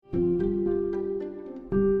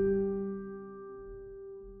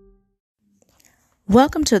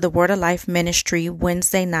Welcome to the Word of Life Ministry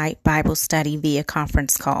Wednesday night Bible study via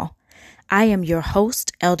conference call. I am your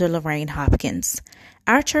host, Elder Lorraine Hopkins.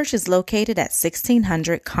 Our church is located at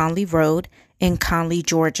 1600 Conley Road in Conley,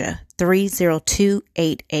 Georgia,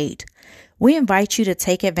 30288. We invite you to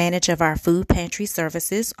take advantage of our food pantry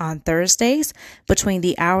services on Thursdays between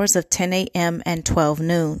the hours of 10 a.m. and 12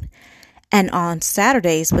 noon, and on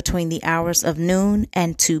Saturdays between the hours of noon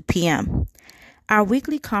and 2 p.m. Our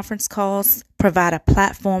weekly conference calls provide a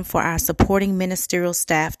platform for our supporting ministerial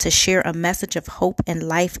staff to share a message of hope and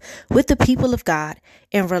life with the people of God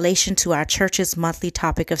in relation to our church's monthly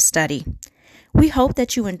topic of study. We hope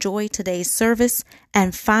that you enjoy today's service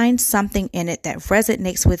and find something in it that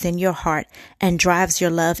resonates within your heart and drives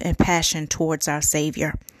your love and passion towards our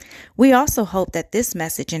Savior. We also hope that this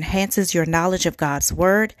message enhances your knowledge of God's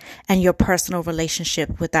Word and your personal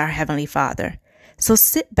relationship with our Heavenly Father. So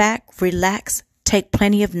sit back, relax, take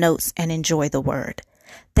plenty of notes, and enjoy the Word.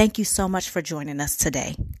 Thank you so much for joining us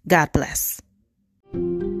today. God bless.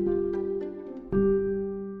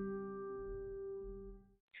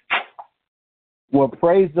 Well,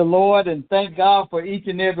 praise the Lord and thank God for each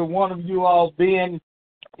and every one of you all being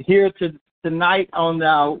here tonight on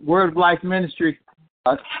our Word of Life Ministry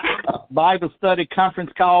Bible study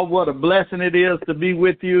conference call. What a blessing it is to be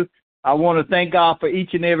with you. I want to thank God for each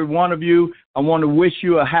and every one of you. I want to wish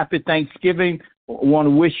you a happy Thanksgiving. I want to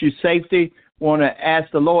wish you safety. I want to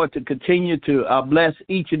ask the Lord to continue to bless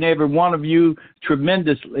each and every one of you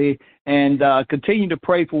tremendously and continue to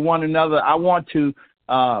pray for one another. I want to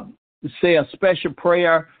say a special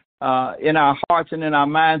prayer in our hearts and in our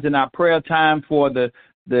minds in our prayer time for the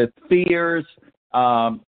Fears,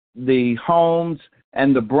 the Holmes,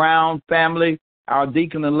 and the Brown family. Our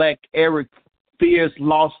deacon-elect Eric Fears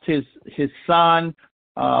lost his son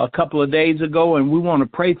a couple of days ago, and we want to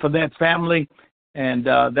pray for that family. And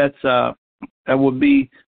that would be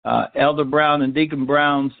Elder Brown and Deacon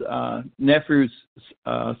Brown's nephew's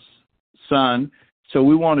son. So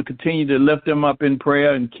we want to continue to lift them up in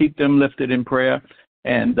prayer and keep them lifted in prayer.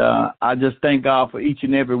 And I just thank God for each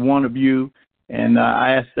and every one of you. And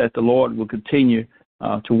I ask that the Lord will continue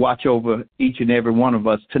to watch over each and every one of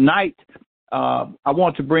us. Tonight, I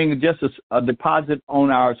want to bring just a deposit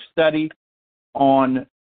on our study on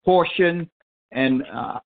portion. And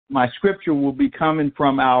my scripture will be coming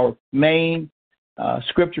from our main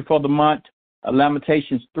scripture for the month,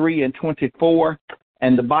 Lamentations 3:24.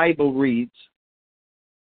 And the Bible reads,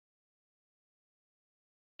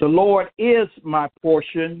 "The Lord is my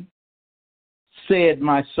portion, said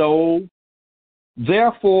my soul.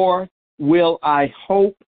 Therefore will I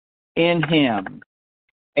hope in him."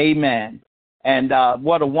 Amen. And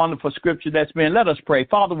what a wonderful scripture that's been. Let us pray.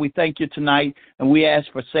 Father, we thank you tonight, and we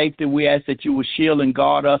ask for safety. We ask that you will shield and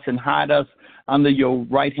guard us and hide us under your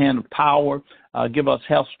right hand of power. Give us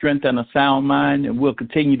health, strength, and a sound mind, and we'll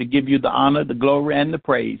continue to give you the honor, the glory, and the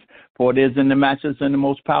praise. For it is in the matchless and the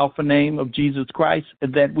most powerful name of Jesus Christ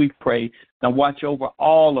that we pray. Now watch over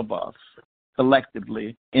all of us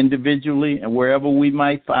collectively, individually, and wherever we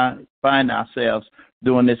might find ourselves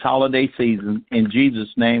during this holiday season. In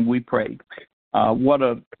Jesus' name we pray. What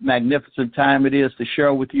a magnificent time it is to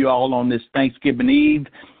share with you all on this Thanksgiving Eve.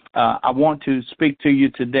 I want to speak to you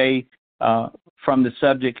today from the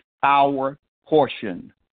subject, our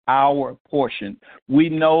portion. Our portion. We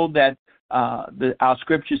know that our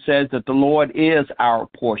scripture says that the Lord is our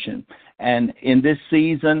portion. And in this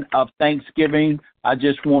season of Thanksgiving, I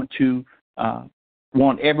just want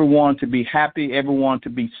everyone to be happy, everyone to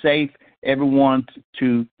be safe, everyone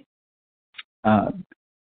to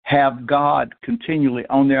have God continually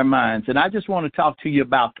on their minds. And I just want to talk to you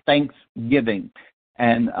about Thanksgiving.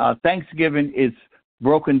 And Thanksgiving is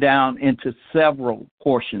broken down into several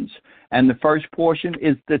portions. And the first portion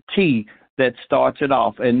is the T that starts it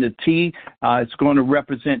off. And the T is going to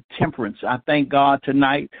represent temperance. I thank God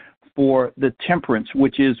tonight for the temperance,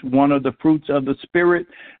 which is one of the fruits of the Spirit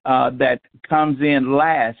that comes in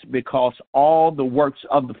last, because all the works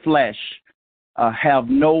of the flesh have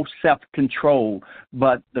no self-control,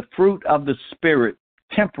 but the fruit of the Spirit,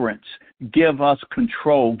 temperance, give us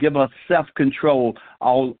control, give us self-control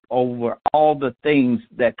all over all the things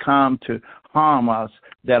that come to harm us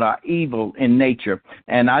that are evil in nature.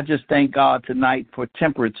 And I just thank God tonight for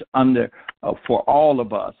temperance for all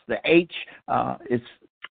of us. The H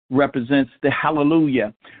represents the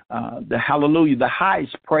hallelujah, the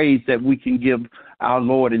highest praise that we can give our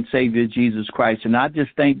Lord and Savior Jesus Christ. And I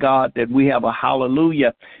just thank God that we have a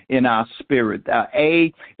hallelujah in our spirit.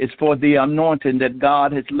 A is for the anointing that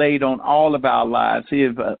God has laid on all of our lives. He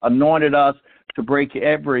has anointed us to break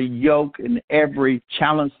every yoke and every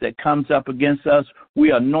challenge that comes up against us.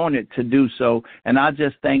 We are anointed to do so, and I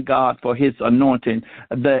just thank God for his anointing.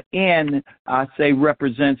 The N, I say,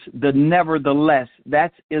 represents the nevertheless.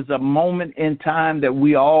 That is a moment in time that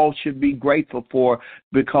we all should be grateful for,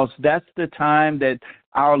 because that's the time that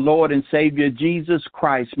our Lord and Savior Jesus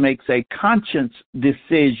Christ makes a conscious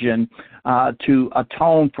decision to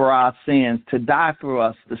atone for our sins, to die for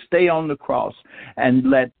us, to stay on the cross, and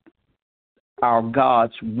let our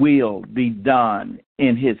God's will be done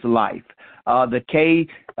in his life. The K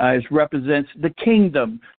represents the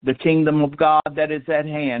kingdom of God that is at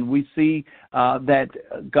hand. We see that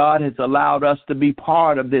God has allowed us to be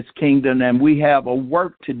part of this kingdom, and we have a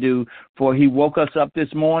work to do, for he woke us up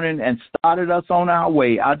this morning and started us on our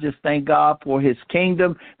way. I just thank God for his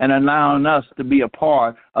kingdom and allowing us to be a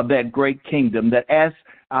part of that great kingdom. That S,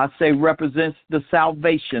 I say, represents the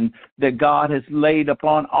salvation that God has laid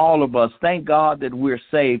upon all of us. Thank God that we're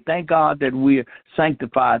saved. Thank God that we're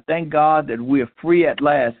sanctified. Thank God that we're free at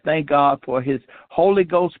last. Thank God for his Holy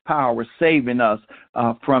Ghost power saving us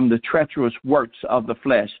from the treacherous works of the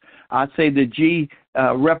flesh. I say the G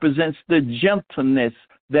represents the gentleness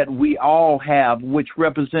that we all have, which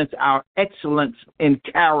represents our excellence in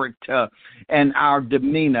character and our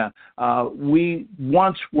demeanor. We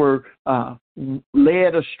once were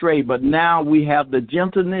led astray, but now we have the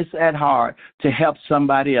gentleness at heart to help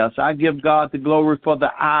somebody else. I give God the glory for the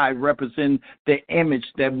I, representing the image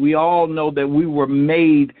that we all know that we were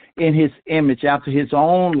made in his image after his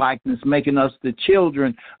own likeness, making us the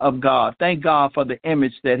children of God. Thank God for the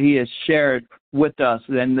image that he has shared with us.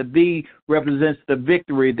 And the V represents the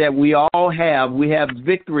victory that we all have. We have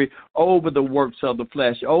victory over the works of the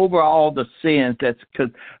flesh, over all the sins that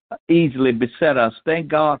could easily beset us. Thank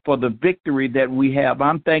God for the victory that we have.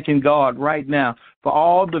 I'm thanking God right now for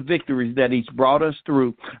all the victories that he's brought us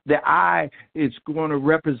through. The I is going to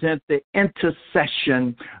represent the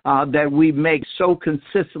intercession that we make so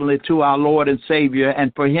consistently to our Lord and Savior,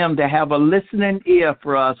 and for him to have a listening ear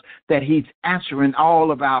for us, that he's answering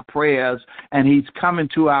all of our prayers and he's coming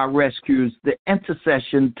to our rescues. The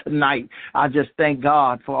intercession tonight, I just thank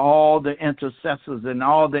God for all the intercessors and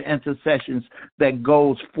all the intercessions that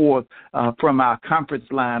goes forth from our conference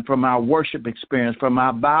line, from our worship experience, from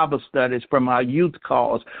our Bible studies, from our youth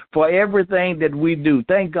calls, for everything that we do.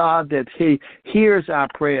 Thank God that he hears our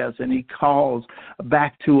prayers and he calls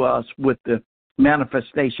back to us with the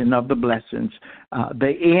manifestation of the blessings.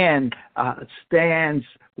 The N stands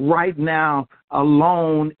right now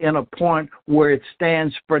alone in a point where it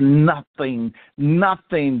stands for nothing.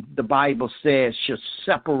 Nothing, the Bible says, should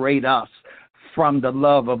separate us from the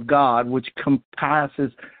love of God, which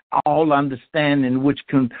compasses all understanding, which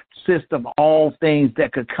consists of all things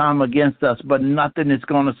that could come against us, but nothing is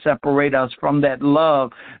going to separate us from that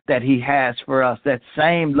love that he has for us, that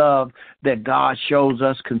same love that God shows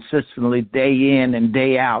us consistently day in and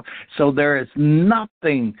day out. So there is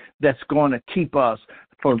nothing that's going to keep us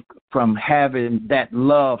from having that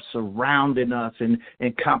love surrounding us and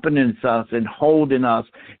accompanying us and holding us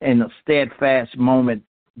in a steadfast moment,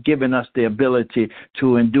 giving us the ability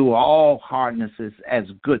to endure all hardnesses as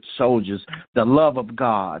good soldiers. The love of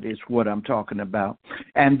God is what I'm talking about.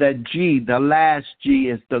 And the G, the last G,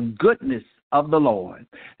 is the goodness of the Lord.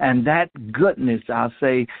 And that goodness, I'll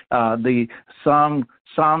say, the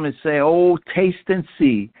psalmist say, oh, taste and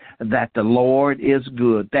see that the Lord is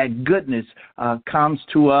good. That goodness comes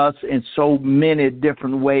to us in so many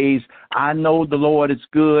different ways. I know the Lord is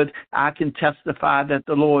good. I can testify that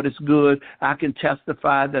the Lord is good. I can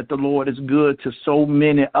testify that the Lord is good to so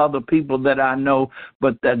many other people that I know.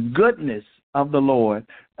 But the goodness of the Lord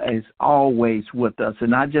is always with us.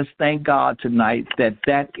 And I just thank God tonight that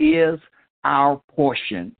that is our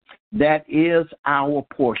portion. That is our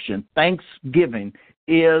portion. Thanksgiving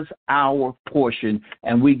is our portion,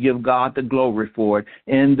 and we give God the glory for it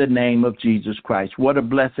in the name of Jesus Christ. What a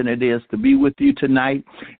blessing it is to be with you tonight,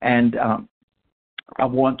 and I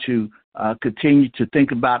want to continue to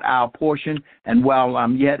think about our portion, and while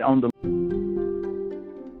I'm yet on the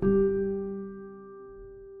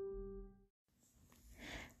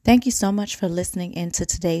Thank you so much for listening in to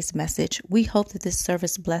today's message. We hope that this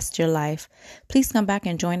service blessed your life. Please come back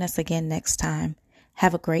and join us again next time.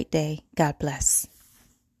 Have a great day. God bless.